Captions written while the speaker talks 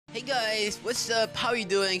Hey guys, what's up? How you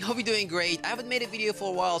doing? Hope you're doing great. I haven't made a video for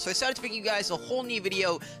a while, so I started to bring you guys a whole new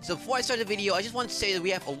video. So before I start the video, I just want to say that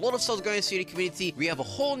we have a lot of stuff going on in the community. We have a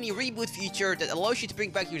whole new reboot feature that allows you to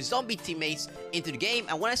bring back your zombie teammates into the game.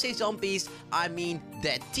 And when I say zombies, I mean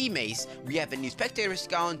dead teammates. We have a new spectator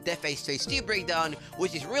discount, Dfdf Phase 2 breakdown,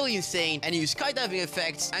 which is really insane, and new skydiving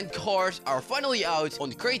effects, and cars are finally out on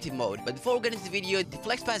the creative mode. But before we get into the video, the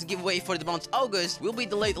Flex Pass giveaway for the month of August will be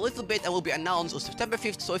delayed a little bit and will be announced on September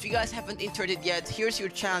 5th. So if you guys haven't entered it yet, here's your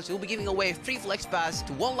chance. We'll be giving away a free Flex Pass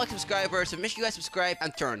to 1 lakh subscribers, so make sure you guys subscribe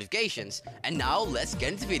and turn on notifications. And now, let's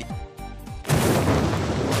get into the video.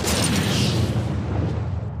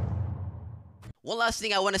 One last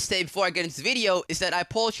thing I want to say before I get into the video is that I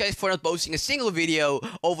apologize for not posting a single video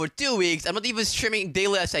over 2 weeks. I'm not even streaming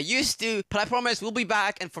daily as I used to, but I promise we'll be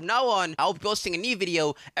back, and from now on, I'll be posting a new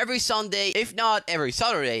video every Sunday, if not every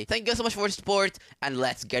Saturday. Thank you guys so much for the support, and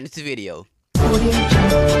let's get into the video.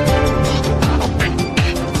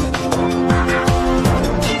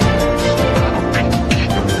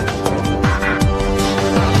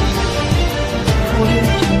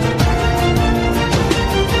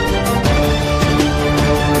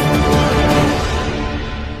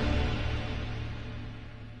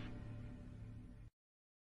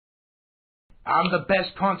 I'm the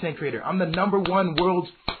best content creator. I'm the #1 world's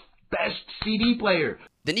best CD player.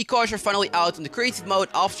 The new cars are finally out in the creative mode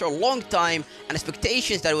after a long time and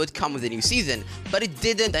expectations that it would come with the new season, but it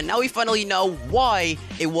didn't, and now we finally know why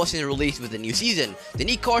it wasn't released with the new season. The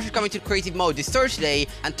new cars are coming to the creative mode this Thursday,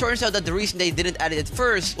 and turns out that the reason they didn't add it at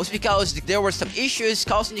first was because there were some issues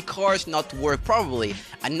causing the cars not to work properly,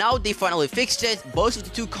 and now they finally fixed it. Both of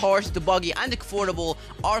the 2 cars, the buggy and the comfortable,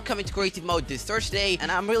 are coming to creative mode this Thursday,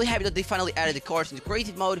 and I'm really happy that they finally added the cars into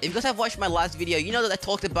creative mode. If you guys have watched my last video, you know that I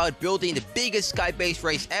talked about building the biggest sky-based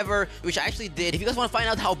race ever, which I actually did. If you guys want to find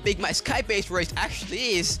out how big my sky-based race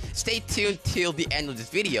actually is, stay tuned till the end of this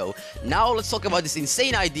video. Now let's talk about this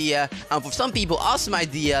insane idea, and for some people awesome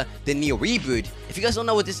idea, the new reboot. If you guys don't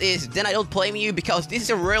know what this is, then I don't blame you, because this is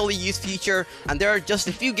a rarely used feature, and there are just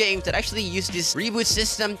a few games that actually use this reboot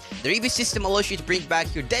system. The reboot system allows you to bring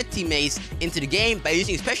back your dead teammates into the game by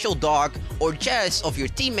using a special dog or chest of your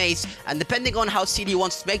teammates, and depending on how CD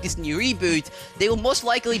wants to make this new reboot, they will most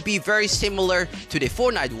likely be very similar to the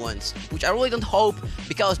Fortnite ones, which I really don't hope,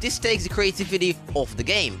 because this takes the creativity of the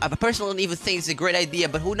game. I personally don't even think it's a great idea,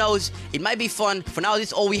 but who knows, it might be fun. For now, this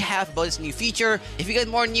is all we have about this new feature. If you get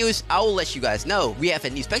more news, I will let you guys know. We have a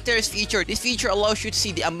new spectators feature. This feature allows you to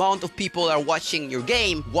see the amount of people that are watching your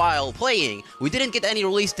game while playing. We didn't get any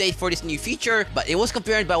release date for this new feature, but it was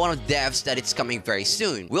confirmed by one of the devs that it's coming very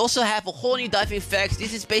soon. We also have a whole new diving effects.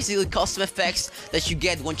 This is basically custom effects that you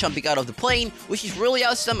get when jumping out of the plane, which is really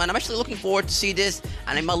awesome, and I'm actually looking forward to see this.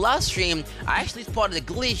 And in my last stream, I actually spotted a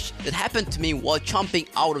glitch that happened to me while jumping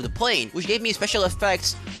out of the plane, which gave me special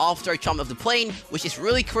effects after I jumped off the plane, which is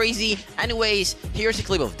really crazy. Anyways, here's a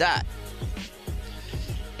clip of that.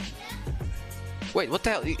 Wait, what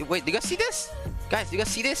the hell? Wait, do you guys see this? Guys, do you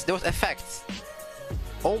guys see this? There was effects.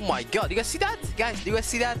 Oh my god, do you guys see that? Guys, do you guys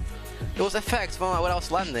see that? There was effects when I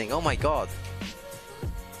was landing. Oh my god.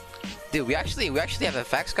 Dude, we actually have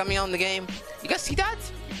effects coming on in the game. You guys see that?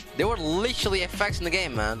 There were literally effects in the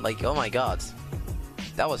game, man. Like, oh my god.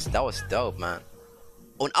 That was dope, man.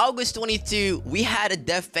 On August 22, we had a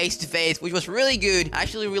dev face-to-face, which was really good. I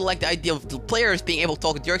actually really liked the idea of the players being able to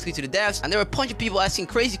talk directly to the devs, and there were a bunch of people asking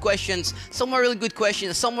crazy questions. Some were really good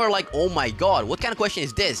questions, some were like, oh my god, what kind of question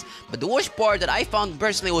is this? But the worst part that I found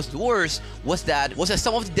personally was the worst was that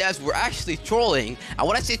some of the devs were actually trolling. And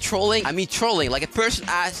when I say trolling, I mean trolling. Like, a person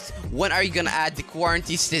asked, when are you gonna add the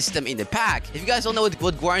guarantee system in the pack? If you guys don't know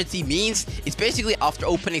what guarantee means, it's basically after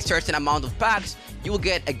opening certain amount of packs, you will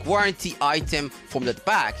get a guarantee item from that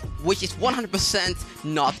pack, which is 100%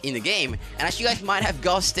 not in the game. And as you guys might have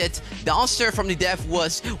guessed it, the answer from the dev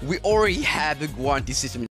was, we already have a guarantee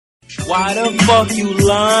system. Why the fuck you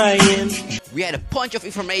lying? We had a bunch of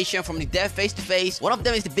information from the dev face-to-face. One of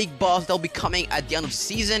them is the big boss that will be coming at the end of the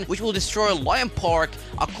season, which will destroy Lion Park,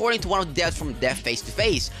 according to one of the devs from dev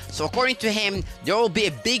face-to-face. So according to him, there will be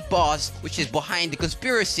a big boss which is behind the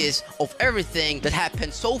conspiracies of everything that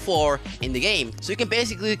happened so far in the game. So you can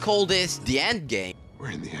basically call this the end game.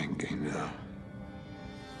 We're in the end game now.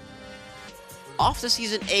 After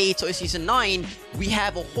Season 8 or Season 9, we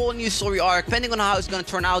have a whole new story arc. Depending on how it's gonna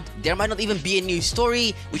turn out, there might not even be a new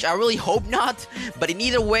story, which I really hope not. But in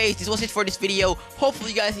either way, this was it for this video.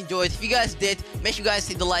 Hopefully you guys enjoyed. If you guys did, make sure you guys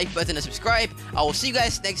hit the like button and subscribe. I will see you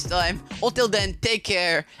guys next time. Until then, take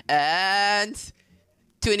care, and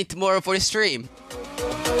tune in tomorrow for the stream.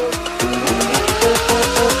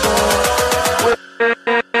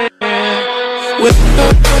 with